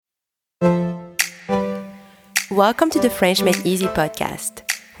Welcome to the French Made Easy podcast,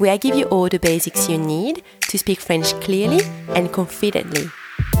 where I give you all the basics you need to speak French clearly and confidently.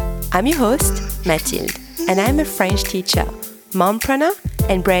 I'm your host, Mathilde, and I'm a French teacher, mompreneur,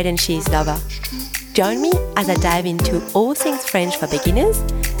 and bread and cheese lover. Join me as I dive into all things French for beginners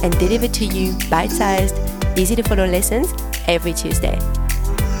and deliver to you bite-sized, easy-to-follow lessons every Tuesday.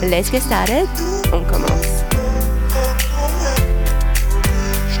 Let's get started. On commence.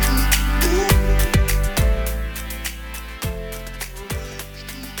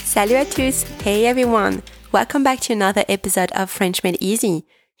 Salut à tous! Hey everyone! Welcome back to another episode of French Made Easy.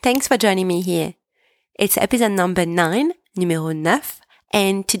 Thanks for joining me here. It's episode number 9, numéro 9,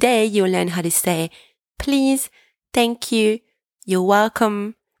 and today you'll learn how to say please, thank you, you're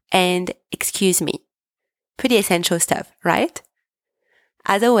welcome, and excuse me. Pretty essential stuff, right?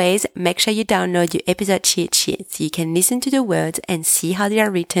 As always, make sure you download your episode cheat sheet so you can listen to the words and see how they are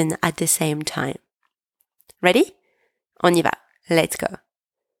written at the same time. Ready? On y va. Let's go.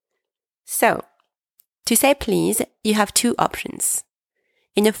 So, to say please, you have two options.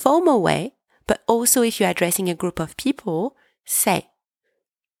 In a formal way, but also if you're addressing a group of people, say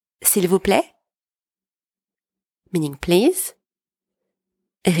s'il vous plaît, meaning please.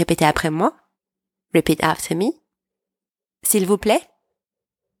 Répétez après moi. Repeat after me. S'il vous plaît.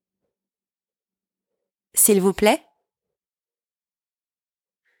 S'il vous plaît.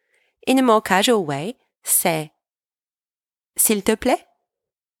 In a more casual way, say s'il te plaît.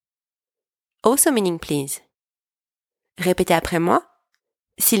 Also meaning please. Répétez après moi.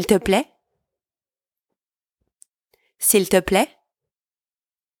 S'il te plaît. S'il te plaît.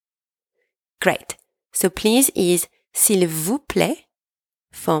 Great. So please is s'il vous plaît,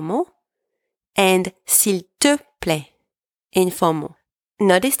 formal, and s'il te plaît, informal.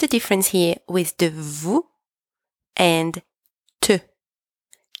 Notice the difference here with the vous and te.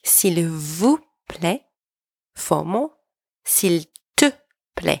 S'il vous plaît, formal. S'il te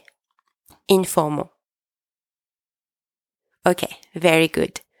plaît, informal. Okay, very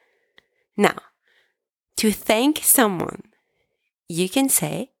good. Now, to thank someone, you can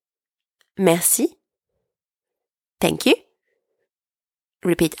say merci, thank you.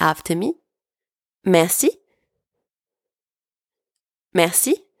 Repeat after me. Merci.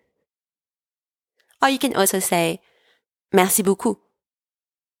 Merci. Or you can also say merci beaucoup.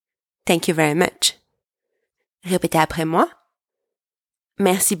 Thank you very much. Répétez après moi.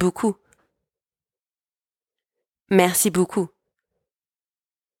 Merci beaucoup. Merci beaucoup.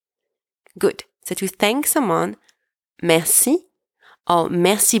 Good. So to thank someone, merci or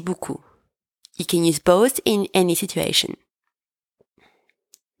merci beaucoup. You can use both in any situation.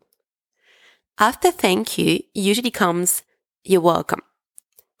 After thank you usually comes you're welcome.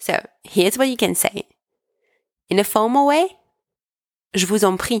 So here's what you can say. In a formal way, je vous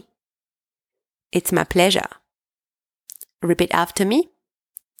en prie. It's my pleasure. Repeat after me.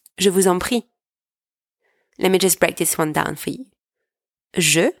 Je vous en prie. Let me just break this one down for you.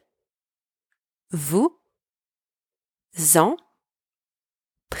 Je vous en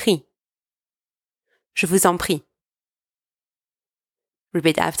prie. Je vous en prie.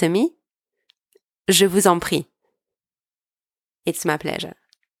 Repeat after me. Je vous en prie. It's my pleasure.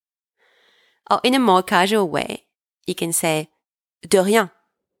 Or in a more casual way, you can say de rien.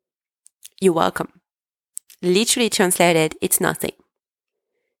 You're welcome. Literally translated, it's nothing.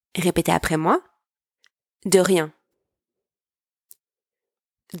 Répétez après moi. De rien.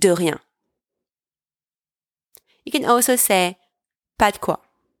 De rien. You can also say pas de quoi.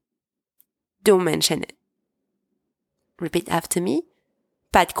 Don't mention it. Repeat after me.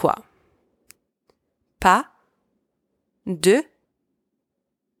 Pas de quoi. Pas de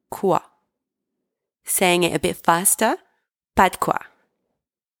quoi. Saying it a bit faster. Pas de quoi.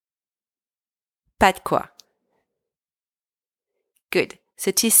 Pas de quoi. Good. So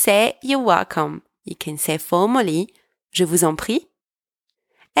to say you're welcome, you can say formally, je vous en prie,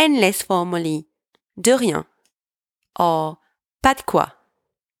 and less formally, de rien, or pas de quoi.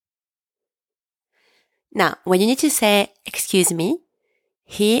 Now, when you need to say, excuse me,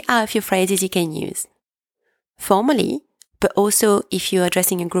 here are a few phrases you can use. Formally, but also if you're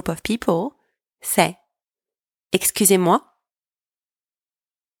addressing a group of people, say, excusez-moi,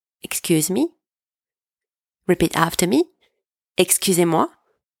 excuse me, repeat after me, excusez-moi,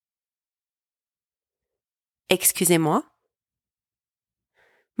 excusez-moi.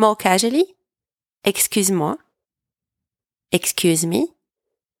 More casually, excuse-moi, excuse me,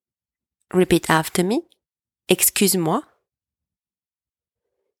 repeat after me, excuse-moi,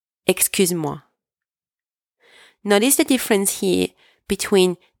 excuse-moi. Notice the difference here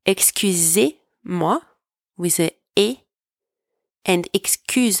between excusez-moi with a et and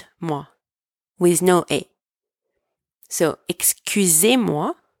excuse-moi with no et. So,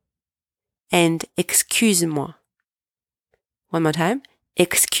 excusez-moi and excuse-moi. One more time.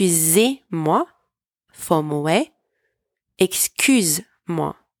 Excusez-moi, formal way.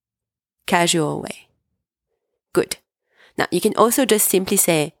 Excuse-moi, casual way. Good. Now, you can also just simply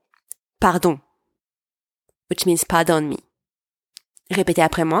say pardon, which means pardon me. Répétez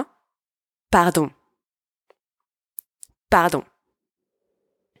après moi. Pardon. Pardon.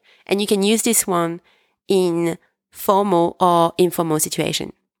 And you can use this one in formal or informal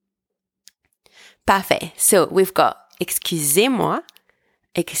situation. Parfait. So we've got excusez-moi,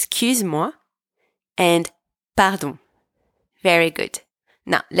 excuse-moi, and pardon. Very good.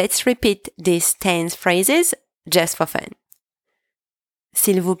 Now, let's repeat these 10 phrases just for fun.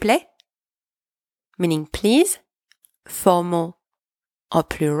 S'il vous plaît, meaning please, formal or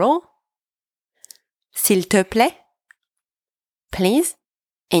plural. S'il te plaît, please,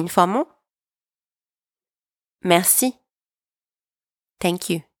 informal. Merci, thank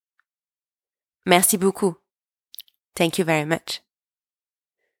you. Merci beaucoup, thank you very much.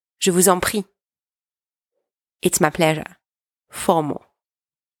 Je vous en prie, it's my pleasure, formal.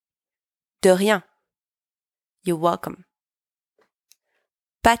 De rien, you're welcome.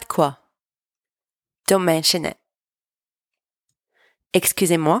 Pas de quoi, don't mention it.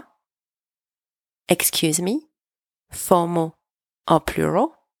 Excusez-moi, excuse me, formal or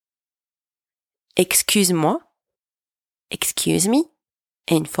plural. Excuse-moi, excuse me,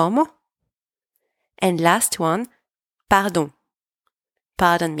 informal. And last one, pardon,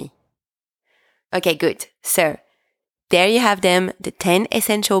 pardon me. Okay, good. So, there you have them, the 10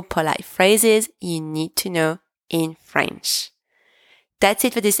 essential polite phrases you need to know in French. That's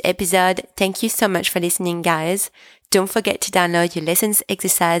it for this episode. Thank you so much for listening, guys. Don't forget to download your lessons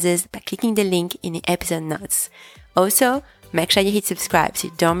exercises by clicking the link in the episode notes. Also, make sure you hit subscribe so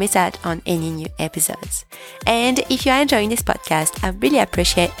you don't miss out on any new episodes. And if you are enjoying this podcast, I really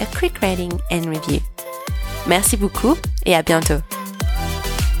appreciate a quick rating and review. Merci beaucoup et à bientôt.